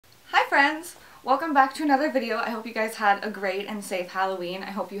friends! Welcome back to another video. I hope you guys had a great and safe Halloween.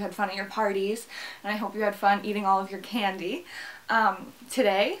 I hope you had fun at your parties, and I hope you had fun eating all of your candy.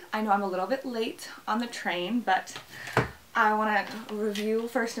 Today, I know I'm a little bit late on the train, but I want to review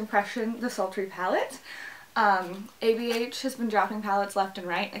first impression, the Sultry palette. ABH has been dropping palettes left and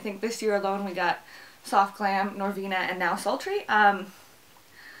right. I think this year alone we got Soft Glam, Norvina, and now Sultry.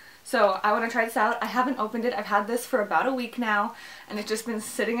 So I want to try this out. I haven't opened it. I've had this for about a week now, and it's just been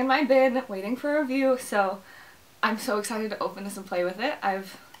sitting in my bin waiting for a review, so I'm so excited to open this and play with it.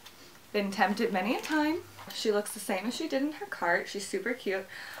 I've been tempted many a time. She looks the same as she did in her cart. She's super cute.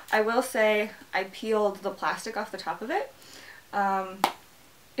 I will say I peeled the plastic off the top of it.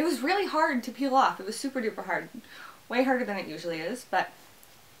 It was really hard to peel off. It was super duper hard. Way harder than it usually is, but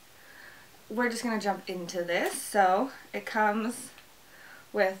we're just going to jump into this. So it comes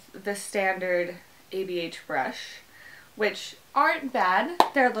with the standard ABH brush, which aren't bad.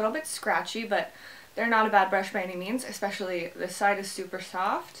 They're a little bit scratchy, but they're not a bad brush by any means, especially this side is super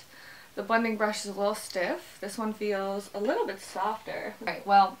soft. The blending brush is a little stiff. This one feels a little bit softer. Right,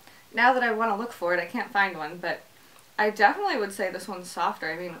 well, now that I want to look for it, I can't find one, but I definitely would say this one's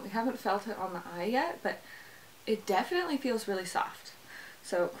softer. I mean, we haven't felt it on the eye yet, but it definitely feels really soft.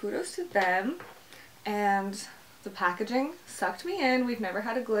 So kudos to them. And the packaging sucked me in. We've never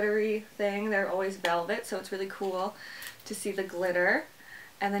had a glittery thing. They're always velvet, so it's really cool to see the glitter.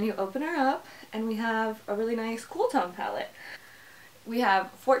 And then you open her up, and we have a really nice cool tone palette. We have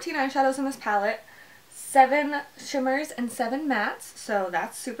 14 eyeshadows in this palette, 7 shimmers and 7 mattes, so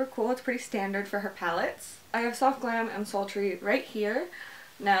that's super cool. It's pretty standard for her palettes. I have Soft Glam and Sultry right here.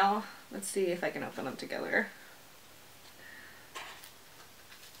 Now, let's see if I can open them together.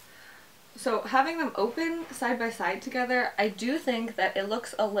 So having them open side by side together, I do think that it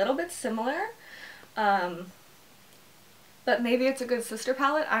looks a little bit similar, but maybe it's a good sister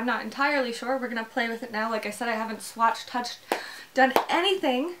palette. I'm not entirely sure. We're going to play with it now. Like I said, I haven't swatched, touched, done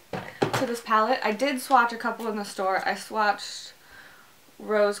anything to this palette. I did swatch a couple in the store. I swatched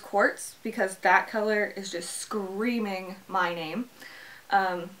Rose Quartz because that color is just screaming my name.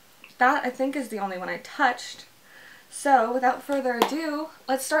 That I think is the only one I touched. So without further ado,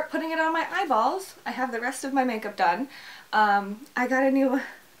 let's start putting it on my eyeballs. I have the rest of my makeup done. I got a new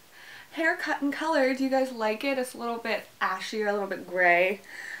haircut and color. Do you guys like it? It's a little bit ashy or a little bit gray.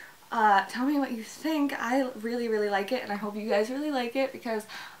 Tell me what you think. I really, really like it, and I hope you guys really like it because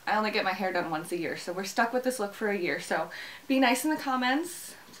I only get my hair done once a year, so we're stuck with this look for a year. So be nice in the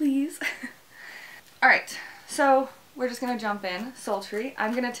comments, please. Alright, so we're just going to jump in. Sultry.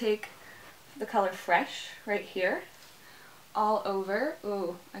 I'm going to take the color Fresh right here. All over.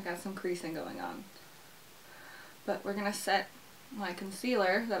 Ooh, I got some creasing going on. But we're gonna set my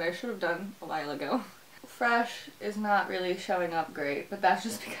concealer that I should have done a while ago. Fresh is not really showing up great, but that's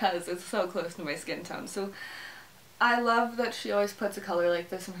just because it's so close to my skin tone. So I love that she always puts a color like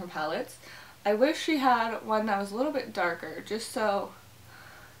this in her palettes. I wish she had one that was a little bit darker, just so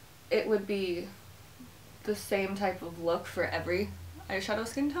it would be the same type of look for every eyeshadow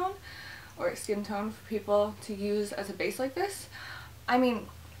skin tone. Or skin tone for people to use as a base like this. I mean,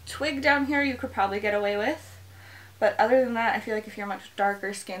 Twig down here you could probably get away with, but other than that, I feel like if you're much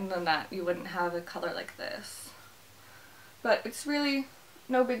darker skinned than that, you wouldn't have a color like this. But it's really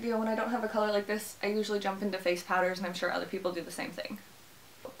no big deal. When I don't have a color like this, I usually jump into face powders, and I'm sure other people do the same thing.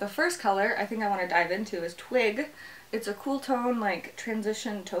 The first color I think I want to dive into is Twig. It's a cool tone, like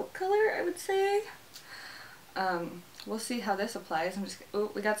transition taupe color, I would say. We'll see how this applies. Oh,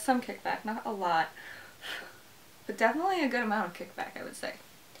 we got some kickback, not a lot, but definitely a good amount of kickback, I would say.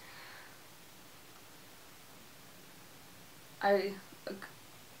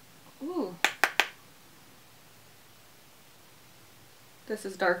 Ooh. This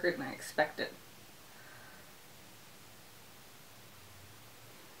is darker than I expected.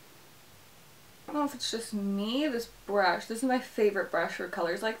 I don't know if it's just me, this brush, this is my favorite brush for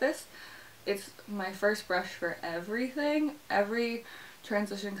colors like this. It's my first brush for everything. Every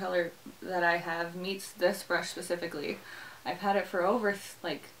transition color that I have meets this brush specifically. I've had it for over,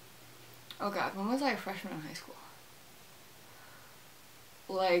 like, oh god, when was I a freshman in high school?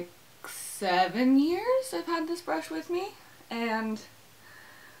 Like 7 years I've had this brush with me, and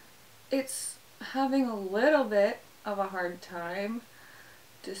it's having a little bit of a hard time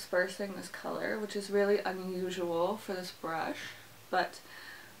dispersing this color, which is really unusual for this brush, but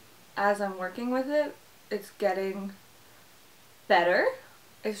as I'm working with it, it's getting better.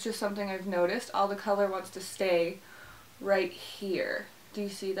 It's just something I've noticed. All the color wants to stay right here. Do you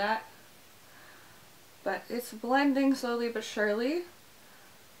see that? But it's blending slowly but surely.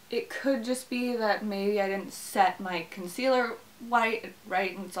 It could just be that maybe I didn't set my concealer white,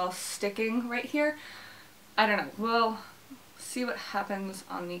 right, and it's all sticking right here. I don't know. We'll see what happens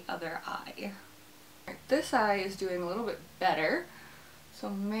on the other eye. This eye is doing a little bit better, so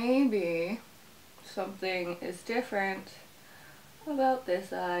maybe something is different about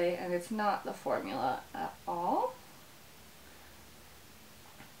this eye, and it's not the formula at all.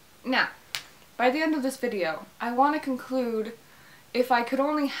 Now, by the end of this video, I want to conclude if I could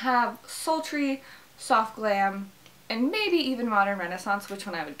only have sultry, soft glam, and maybe even modern renaissance, which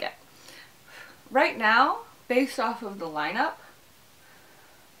one I would get. Right now, based off of the lineup,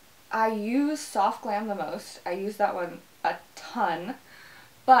 I use soft glam the most. I use that one a ton,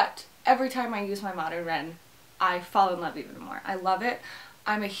 but every time I use my modern ren, I fall in love even more. I love it.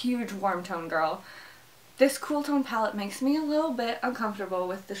 I'm a huge warm tone girl. This cool tone palette makes me a little bit uncomfortable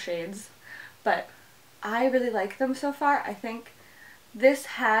with the shades, but I really like them so far. I think this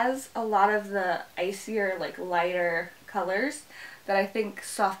has a lot of the icier, like lighter colors that I think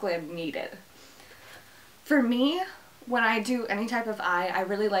soft glam needed. For me, when I do any type of eye, I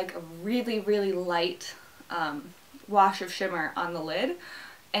really like a really, really light wash of shimmer on the lid.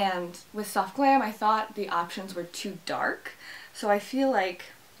 And with soft glam, I thought the options were too dark. So I feel like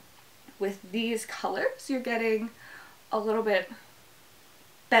with these colors, you're getting a little bit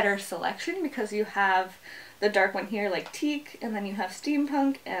better selection because you have the dark one here like teak, and then you have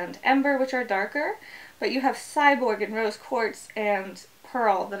steampunk and ember, which are darker, but you have cyborg and rose quartz and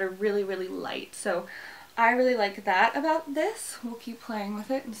pearl that are really, really light. So I really like that about this. We'll keep playing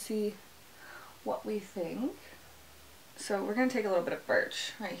with it and see what we think. So we're going to take a little bit of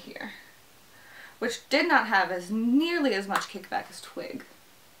birch right here, which did not have as nearly as much kickback as twig.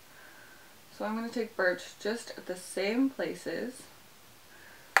 So I'm going to take birch just at the same places.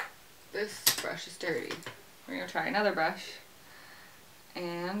 This brush is dirty. We're going to try another brush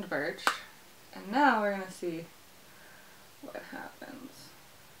and birch, and now we're going to see what happens.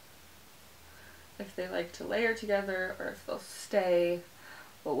 If they like to layer together or if they'll stay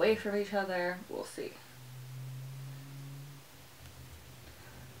away from each other, we'll see.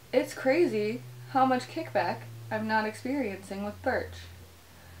 It's crazy how much kickback I'm not experiencing with birch.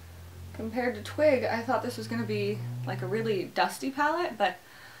 Compared to twig, I thought this was going to be like a really dusty palette, but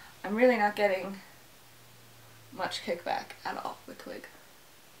I'm really not getting much kickback at all with twig.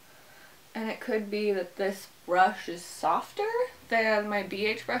 And it could be that this brush is softer than my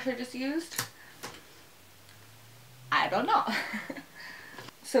BH brush I just used. I don't know.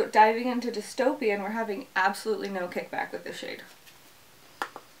 So diving into dystopian, we're having absolutely no kickback with this shade.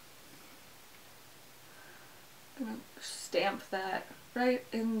 I'm gonna stamp that right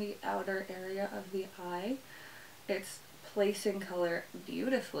in the outer area of the eye. It's placing color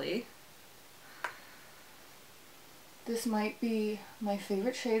beautifully. This might be my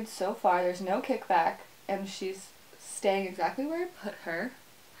favorite shade so far. There's no kickback, and she's staying exactly where I put her.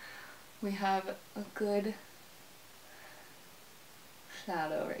 We have a good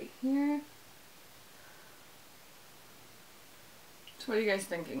shadow right here. So what are you guys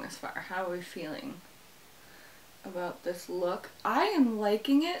thinking this far? How are we feeling about this look? I am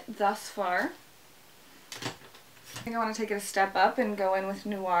liking it thus far. I think I want to take it a step up and go in with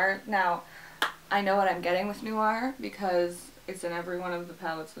Noir. Now, I know what I'm getting with Noir because it's in every one of the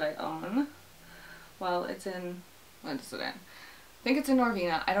palettes that I own. Well, it's in, what is it in? I think it's in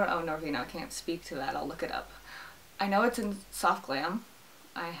Norvina. I don't own Norvina. I can't speak to that. I'll look it up. I know it's in Soft Glam.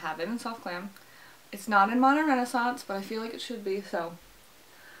 I have it in Soft Glam. It's not in Modern Renaissance, but I feel like it should be, so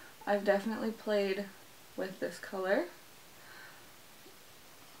I've definitely played with this color.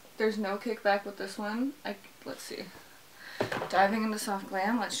 There's no kickback with this one. Let's see. Diving into Soft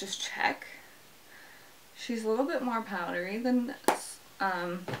Glam, let's just check. She's a little bit more powdery than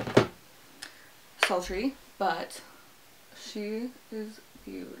Sultry, but she is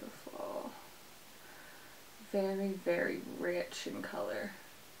beautiful. Very, very rich in color.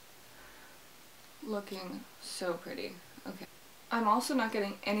 Looking so pretty. Okay. I'm also not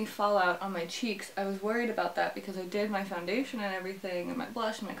getting any fallout on my cheeks. I was worried about that because I did my foundation and everything, and my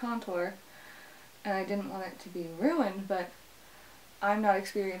blush and my contour, and I didn't want it to be ruined, but I'm not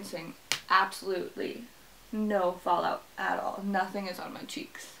experiencing absolutely no fallout at all. Nothing is on my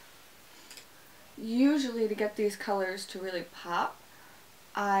cheeks. Usually to get these colors to really pop,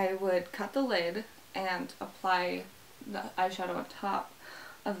 I would cut the lid and apply the eyeshadow on top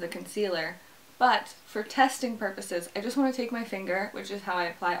of the concealer. But for testing purposes, I just want to take my finger, which is how I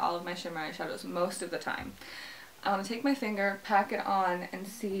apply all of my shimmer eyeshadows most of the time. I want to take my finger, pack it on, and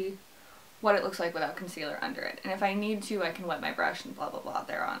see what it looks like without concealer under it. And if I need to, I can wet my brush and blah blah blah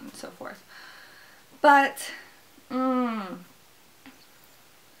thereon and so forth. But,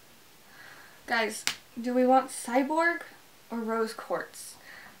 guys, do we want cyborg or Rose Quartz.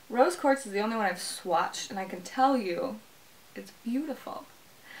 Rose Quartz is the only one I've swatched, and I can tell you it's beautiful.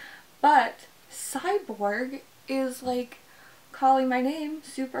 But Cyborg is like calling my name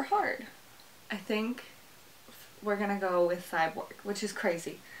super hard. I think we're gonna go with Cyborg, which is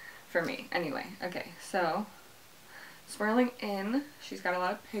crazy for me. Anyway, okay, so swirling in. She's got a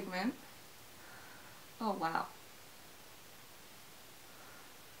lot of pigment. Oh, wow.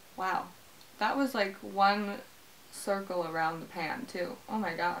 Wow. That was like one circle around the pan, too. Oh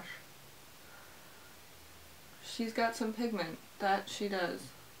my gosh. She's got some pigment. That she does.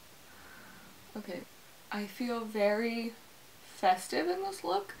 Okay. I feel very festive in this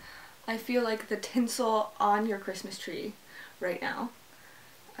look. I feel like the tinsel on your Christmas tree right now.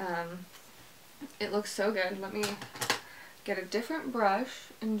 It looks so good. Let me get a different brush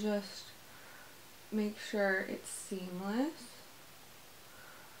and just make sure it's seamless.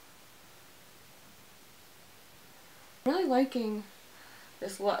 I'm really liking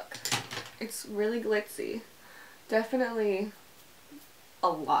this look. It's really glitzy. Definitely a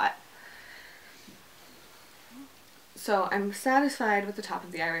lot. So I'm satisfied with the top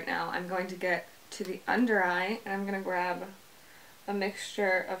of the eye right now. I'm going to get to the under eye, and I'm going to grab a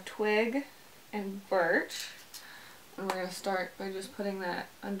mixture of twig and birch. And we're going to start by just putting that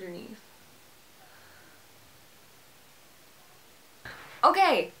underneath.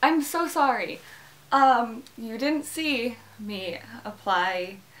 Okay, I'm so sorry. You didn't see me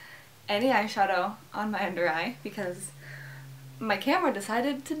apply any eyeshadow on my under eye because my camera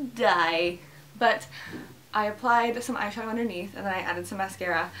decided to die. But I applied some eyeshadow underneath, and then I added some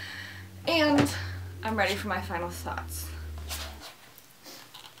mascara, and I'm ready for my final thoughts.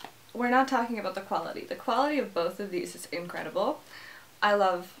 We're not talking about the quality. The quality of both of these is incredible. I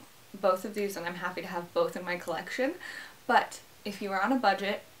love both of these, and I'm happy to have both in my collection. But if you are on a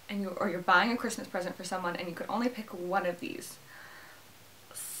budget and you're buying a Christmas present for someone and you could only pick one of these,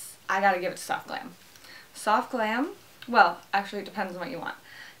 I gotta give it to Soft Glam. Soft Glam, well, actually it depends on what you want.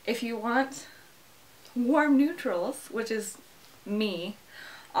 If you want warm neutrals, which is me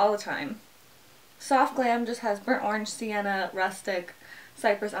all the time, Soft Glam just has burnt orange, sienna, rustic,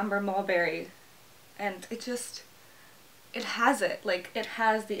 cypress, umber, mulberry, and it has it. Like, it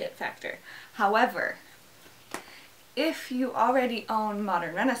has the it factor. However, if you already own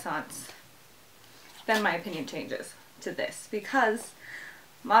Modern Renaissance, then my opinion changes to this, because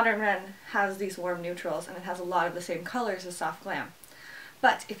Modern Ren has these warm neutrals and it has a lot of the same colors as Soft Glam.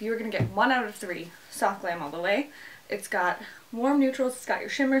 But if you were going to get 1 out of 3, Soft Glam all the way. It's got warm neutrals, it's got your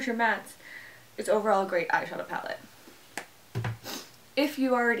shimmers, your mattes. It's overall a great eyeshadow palette. If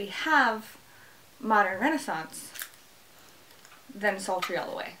you already have Modern Renaissance, then Sultry all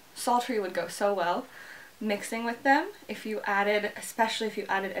the way. Sultry would go so well mixing with them. If you added, especially if you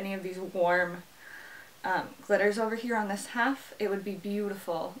added any of these warm glitters over here on this half, it would be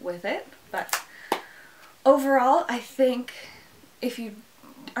beautiful with it. But overall, I think if you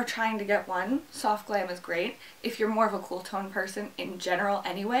are trying to get one, Soft Glam is great. If you're more of a cool tone person in general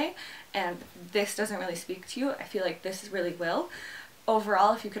anyway, and this doesn't really speak to you, I feel like this really will.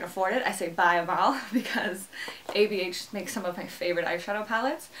 Overall, if you can afford it, I say buy them all, because ABH makes some of my favorite eyeshadow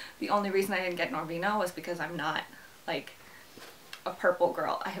palettes. The only reason I didn't get Norvina was because I'm not, like, a purple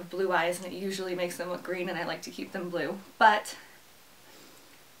girl. I have blue eyes and it usually makes them look green, and I like to keep them blue. But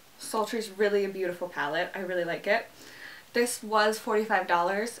Sultry's really a beautiful palette. I really like it. This was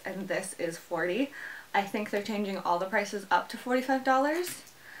 $45 and this is $40. I think they're changing all the prices up to $45.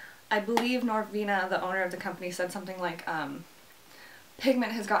 I believe Norvina, the owner of the company, said something like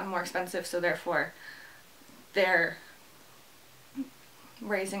pigment has gotten more expensive, so therefore they're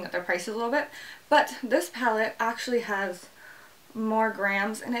raising their prices a little bit. But this palette actually has more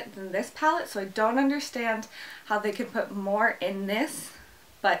grams in it than this palette, so I don't understand how they could put more in this,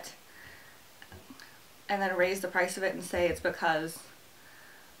 but and then raise the price of it and say it's because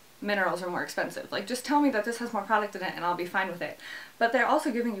minerals are more expensive. Like, just tell me that this has more product in it and I'll be fine with it. But they're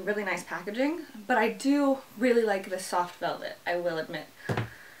also giving you really nice packaging. But I do really like this soft velvet, I will admit.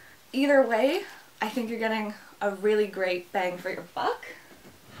 Either way, I think you're getting a really great bang for your buck.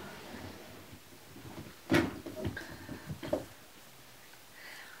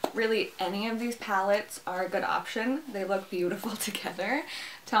 Really, any of these palettes are a good option. They look beautiful together.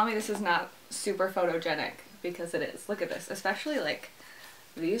 Tell me this is not super photogenic, because it is. Look at this, especially like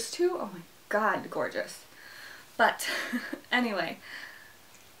these two. Oh my god, gorgeous. But anyway,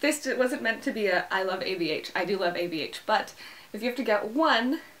 this wasn't meant to be a I love ABH. I do love ABH, but if you have to get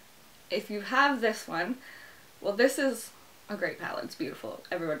one, if you have this one, well, this is a great palette. It's beautiful.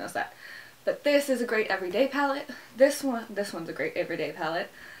 Everyone knows that. But this is a great everyday palette. This one's a great everyday palette.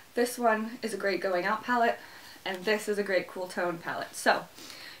 This one is a great going out palette. and this is a great cool tone palette. So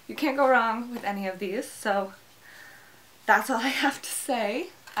you can't go wrong with any of these, so that's all I have to say.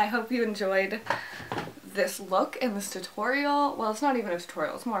 I hope you enjoyed this look in this tutorial. Well, it's not even a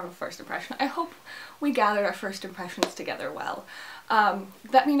tutorial, it's more of a first impression. I hope we gathered our first impressions together well.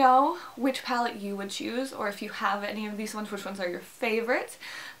 Let me know which palette you would choose, or if you have any of these ones, which ones are your favorites.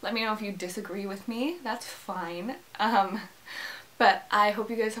 Let me know if you disagree with me, that's fine. But I hope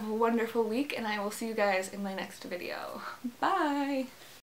you guys have a wonderful week, and I will see you guys in my next video. Bye!